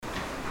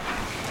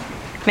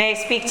May I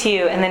speak to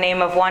you in the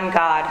name of one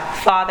God,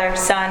 Father,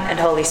 Son, and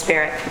Holy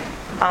Spirit.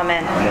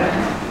 Amen.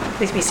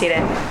 Please be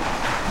seated.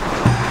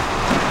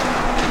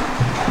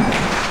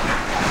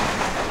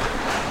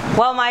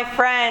 Well, my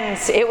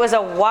friends, it was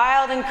a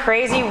wild and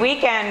crazy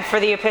weekend for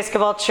the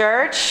Episcopal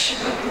Church.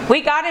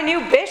 We got a new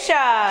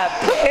bishop.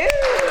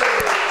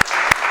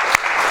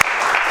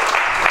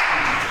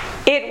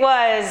 It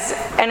was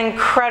an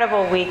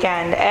incredible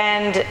weekend,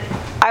 and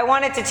I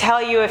wanted to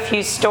tell you a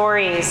few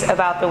stories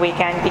about the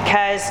weekend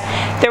because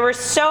there were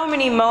so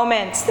many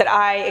moments that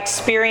I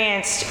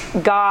experienced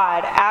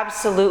God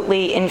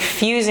absolutely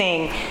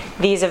infusing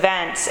these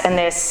events and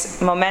this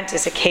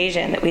momentous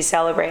occasion that we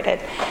celebrated.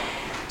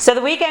 So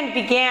the weekend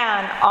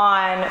began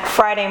on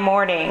Friday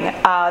morning.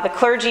 The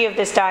clergy of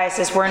this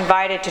diocese were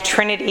invited to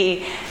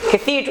Trinity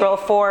Cathedral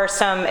for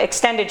some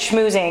extended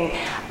schmoozing,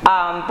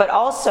 but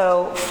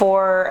also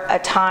for a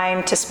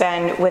time to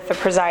spend with the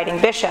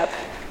presiding bishop,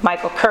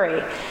 Michael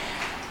Curry.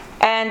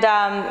 And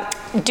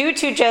due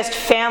to just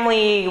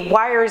family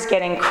wires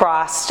getting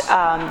crossed,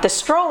 the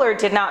stroller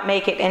did not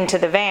make it into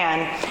the van,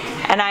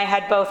 and I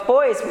had both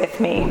boys with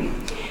me.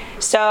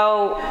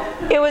 So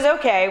it was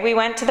okay. We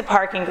went to the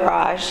parking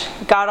garage,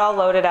 got all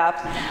loaded up.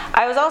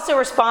 I was also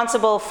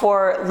responsible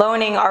for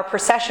loaning our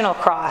processional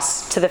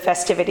cross to the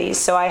festivities,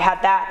 so I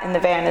had that in the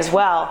van as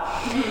well.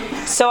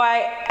 So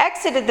I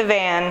exited the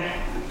van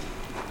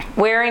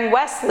wearing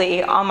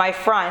Wesley on my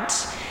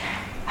front,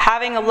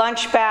 having a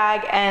lunch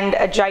bag and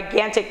a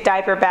gigantic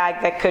diaper bag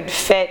that could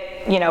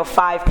fit,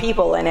 5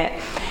 people in it.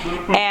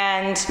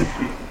 And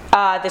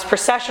this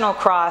processional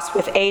cross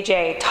with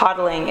AJ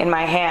toddling in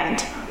my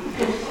hand.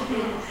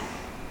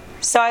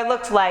 So I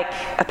looked like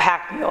a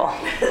pack mule.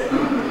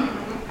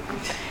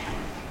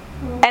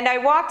 And I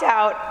walked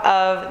out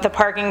of the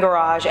parking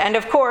garage, and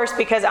of course,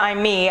 because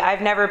I'm me,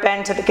 I've never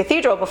been to the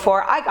cathedral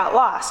before, I got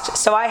lost.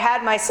 So I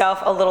had myself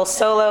a little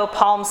solo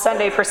Palm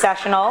Sunday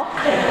processional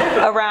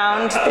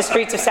around the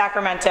streets of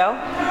Sacramento.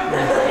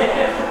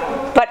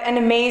 But an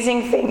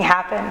amazing thing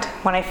happened.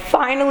 When I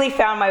finally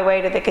found my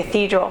way to the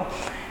cathedral,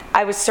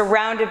 I was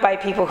surrounded by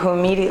people who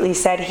immediately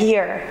said,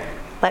 "Here,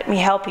 let me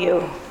help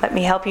you. Let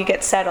me help you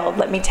get settled.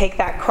 Let me take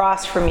that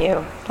cross from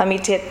you. Let me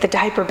take the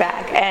diaper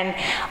bag." And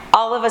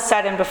all of a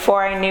sudden,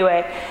 before I knew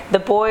it, the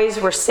boys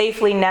were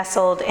safely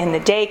nestled in the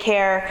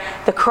daycare.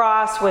 The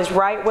cross was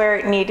right where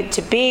it needed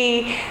to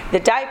be. The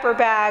diaper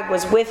bag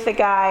was with the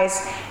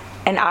guys,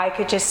 and I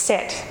could just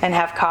sit and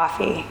have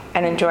coffee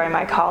and enjoy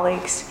my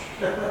colleagues.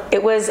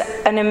 It was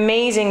an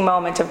amazing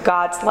moment of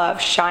God's love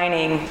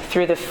shining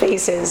through the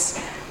faces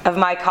of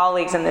my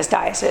colleagues in this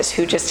diocese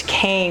who just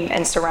came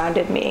and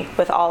surrounded me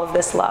with all of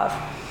this love.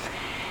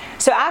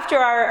 So after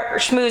our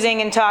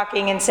schmoozing and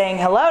talking and saying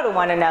hello to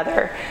one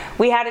another,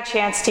 we had a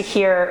chance to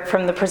hear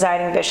from the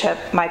presiding bishop,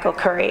 Michael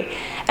Curry.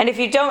 And if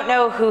you don't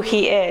know who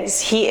he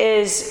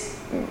is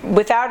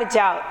without a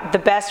doubt the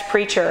best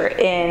preacher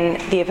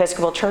in the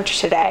Episcopal Church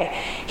today.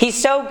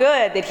 He's so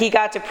good that he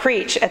got to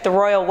preach at the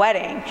royal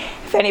wedding,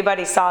 if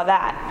anybody saw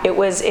that. It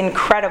was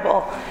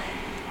incredible.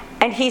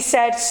 And he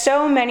said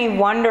so many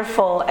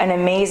wonderful and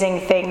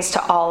amazing things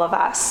to all of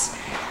us.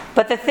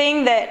 But the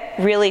thing that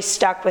really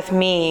stuck with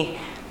me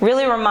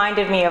really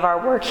reminded me of our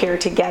work here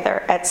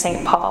together at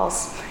St.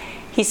 Paul's.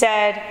 He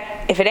said,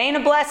 "If it ain't a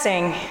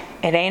blessing,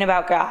 it ain't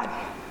about God."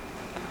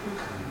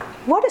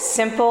 What a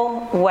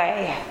simple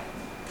way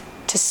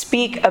to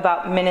speak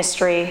about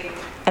ministry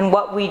and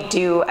what we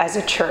do as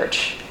a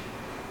church.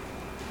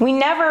 We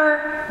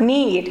never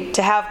need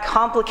to have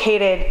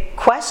complicated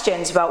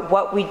questions about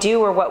what we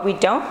do or what we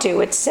don't do.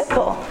 It's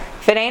simple.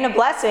 If it ain't a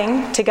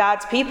blessing to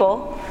God's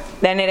people,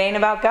 then it ain't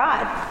about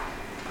God.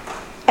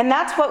 And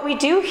that's what we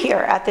do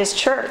here at this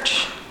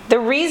church. The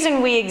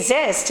reason we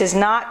exist is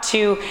not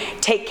to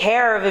take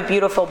care of a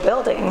beautiful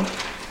building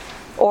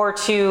or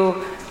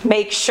to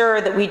make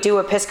sure that we do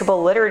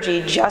Episcopal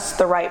liturgy just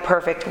the right,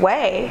 perfect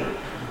way.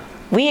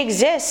 We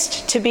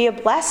exist to be a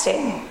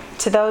blessing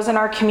to those in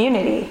our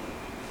community.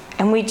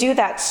 And we do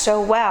that so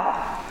well.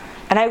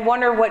 And I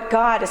wonder what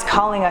God is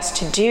calling us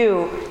to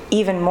do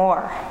even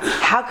more.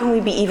 How can we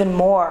be even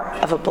more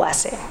of a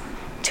blessing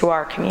to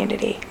our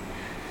community?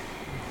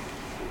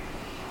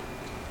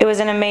 It was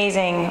an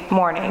amazing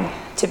morning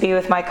to be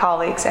with my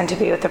colleagues and to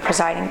be with the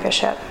presiding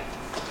bishop.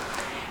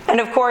 And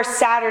of course,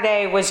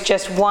 Saturday was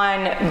just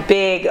one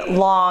big,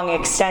 long,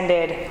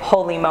 extended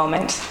holy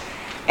moment.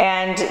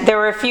 And there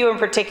were a few in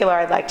particular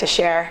I'd like to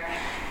share.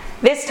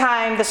 This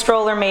time, the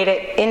stroller made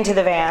it into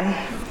the van.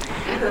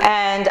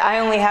 And I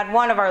only had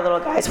one of our little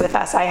guys with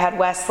us. I had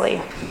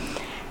Wesley.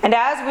 And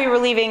as we were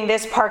leaving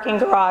this parking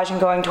garage and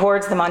going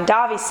towards the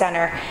Mondavi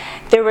Center,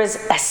 there was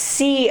a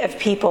sea of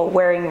people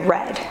wearing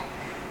red.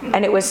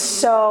 And it was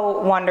so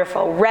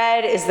wonderful.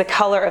 Red is the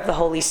color of the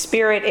Holy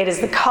Spirit. It is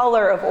the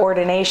color of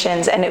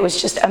ordinations. And it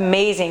was just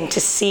amazing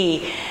to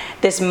see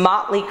this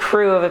motley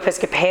crew of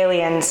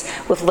Episcopalians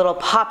with little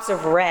pops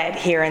of red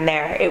here and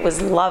there. It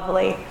was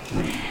lovely.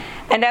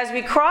 And as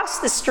we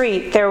crossed the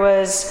street, there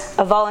was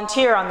a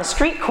volunteer on the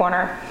street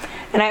corner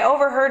And I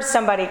overheard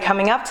somebody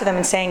coming up to them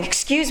and saying,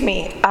 "Excuse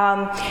me,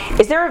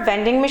 is there a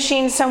vending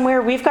machine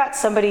somewhere? We've got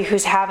somebody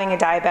who's having a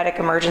diabetic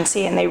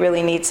emergency and they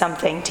really need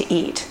something to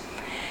eat."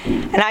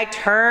 And I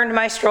turned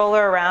my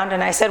stroller around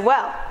and I said,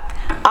 "Well,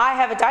 I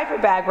have a diaper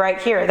bag right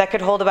here that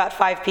could hold about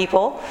 5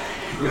 people.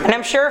 And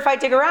I'm sure if I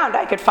dig around,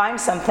 I could find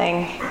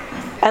something."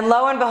 And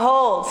lo and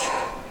behold,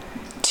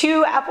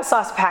 2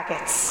 applesauce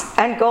packets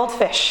and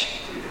goldfish,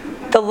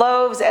 the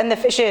loaves and the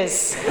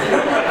fishes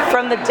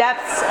from the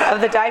depths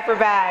of the diaper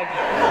bag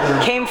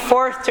came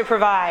forth to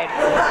provide.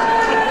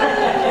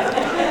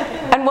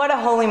 And what a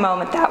holy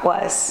moment that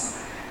was.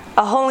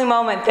 A holy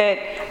moment that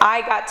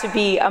I got to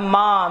be a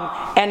mom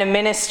and a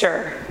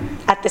minister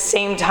at the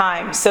same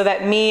time, so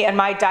that me and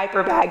my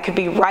diaper bag could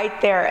be right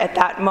there at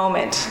that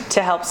moment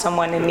to help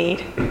someone in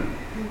need.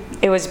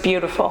 It was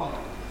beautiful.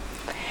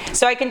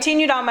 So I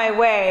continued on my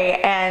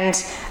way,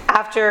 and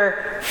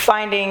after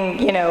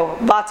finding,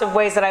 lots of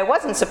ways that I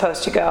wasn't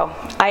supposed to go,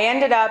 I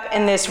ended up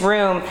in this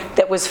room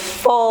that was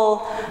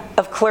full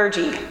of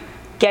clergy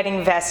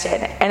getting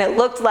vested. And it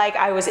looked like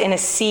I was in a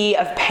sea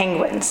of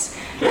penguins,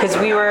 because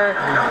we were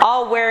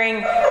all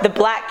wearing the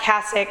black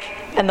cassock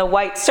and the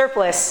white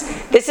surplice.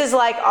 This is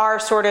like our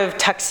sort of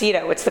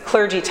tuxedo. It's the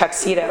clergy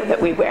tuxedo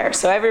that we wear.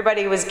 So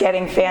everybody was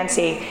getting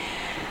fancy.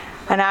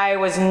 And I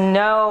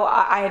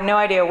had no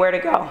idea where to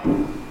go.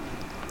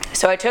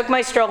 So I took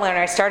my stroller and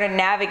I started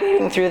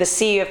navigating through the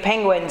sea of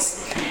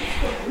penguins.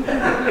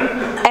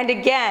 And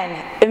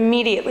again,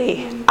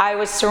 immediately, I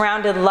was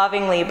surrounded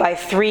lovingly by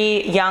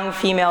 3 young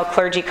female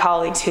clergy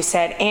colleagues who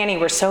said, "Annie,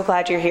 we're so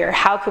glad you're here.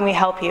 How can we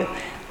help you?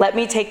 Let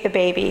me take the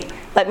baby.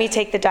 Let me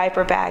take the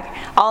diaper bag.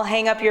 I'll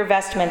hang up your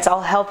vestments.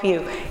 I'll help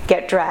you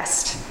get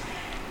dressed."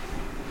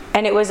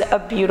 And it was a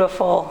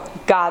beautiful,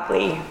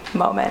 godly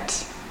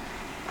moment.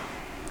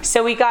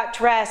 So we got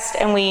dressed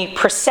and we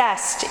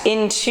processed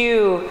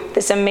into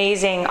this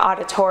amazing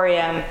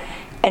auditorium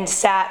and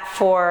sat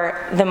for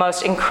the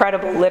most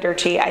incredible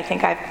liturgy I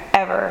think I've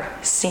ever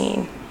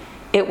seen.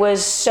 It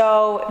was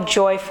so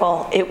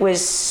joyful. It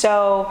was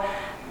so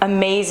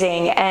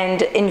amazing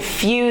and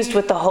infused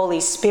with the Holy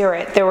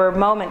Spirit. There were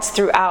moments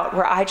throughout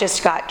where I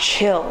just got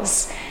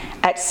chills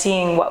at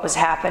seeing what was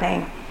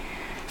happening.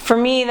 For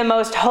me, the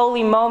most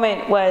holy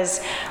moment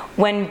was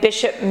when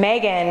Bishop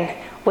Megan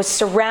was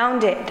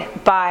surrounded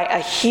by a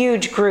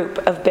huge group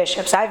of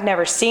bishops. I've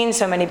never seen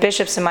so many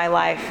bishops in my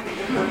life.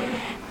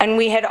 And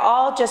we had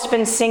all just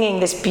been singing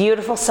this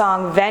beautiful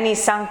song, Veni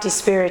Sancti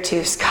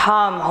Spiritus,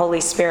 Come,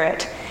 Holy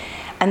Spirit.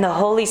 And the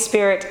Holy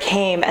Spirit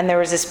came, and there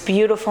was this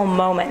beautiful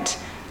moment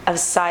of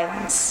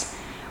silence,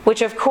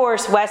 which of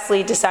course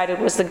Wesley decided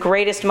was the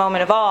greatest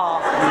moment of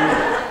all,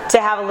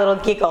 to have a little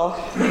giggle.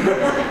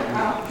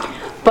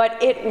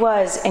 But it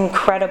was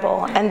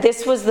incredible. And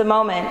this was the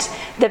moment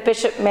that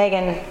Bishop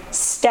Megan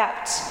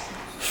stepped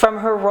from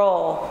her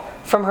role,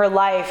 from her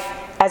life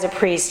as a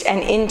priest,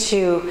 and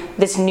into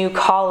this new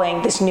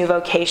calling, this new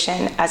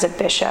vocation as a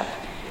bishop.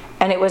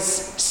 And it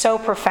was so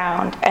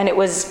profound, and it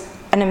was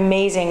an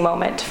amazing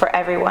moment for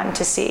everyone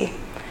to see.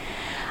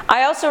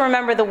 I also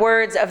remember the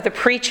words of the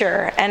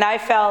preacher, and I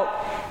felt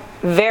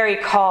very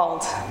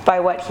called by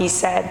what he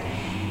said.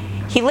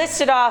 He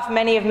listed off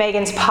many of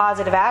Megan's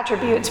positive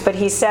attributes, but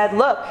he said,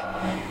 "Look,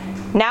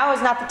 now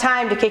is not the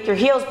time to kick your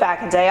heels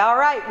back and say, 'All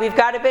right, we've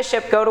got a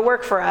bishop, go to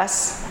work for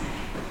us.'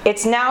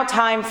 It's now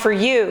time for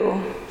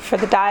you, for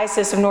the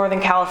Diocese of Northern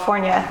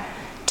California,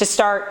 to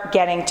start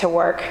getting to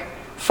work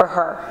for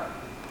her.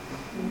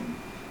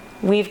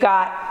 We've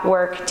got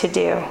work to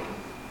do."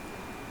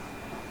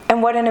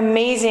 And what an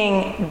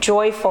amazing,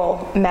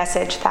 joyful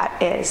message that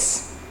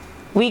is.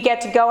 We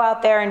get to go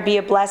out there and be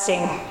a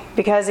blessing,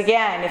 because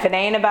again, if it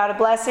ain't about a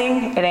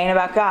blessing, it ain't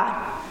about God.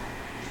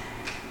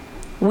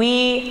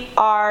 We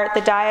are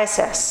the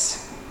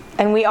diocese,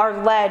 and we are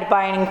led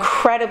by an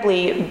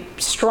incredibly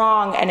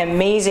strong and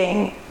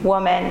amazing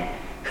woman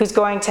who's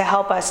going to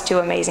help us do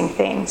amazing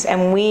things,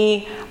 and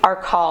we are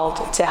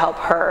called to help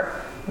her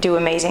do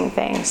amazing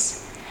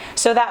things.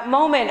 So that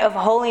moment of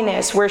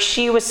holiness where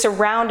she was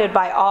surrounded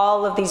by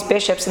all of these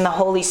bishops and the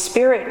Holy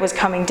Spirit was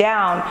coming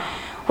down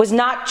was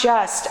not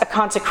just a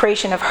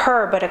consecration of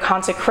her, but a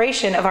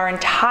consecration of our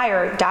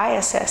entire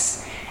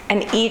diocese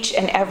and each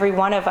and every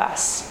one of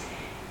us.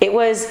 It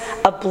was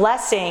a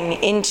blessing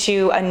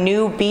into a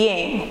new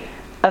being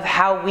of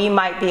how we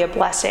might be a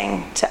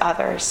blessing to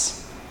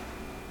others.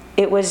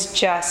 It was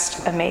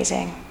just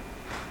amazing.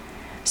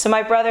 So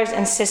my brothers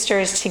and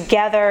sisters,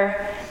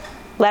 together,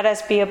 let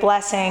us be a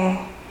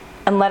blessing,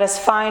 and let us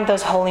find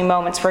those holy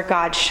moments where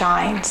God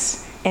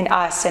shines in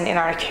us and in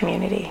our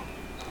community.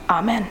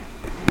 Amen.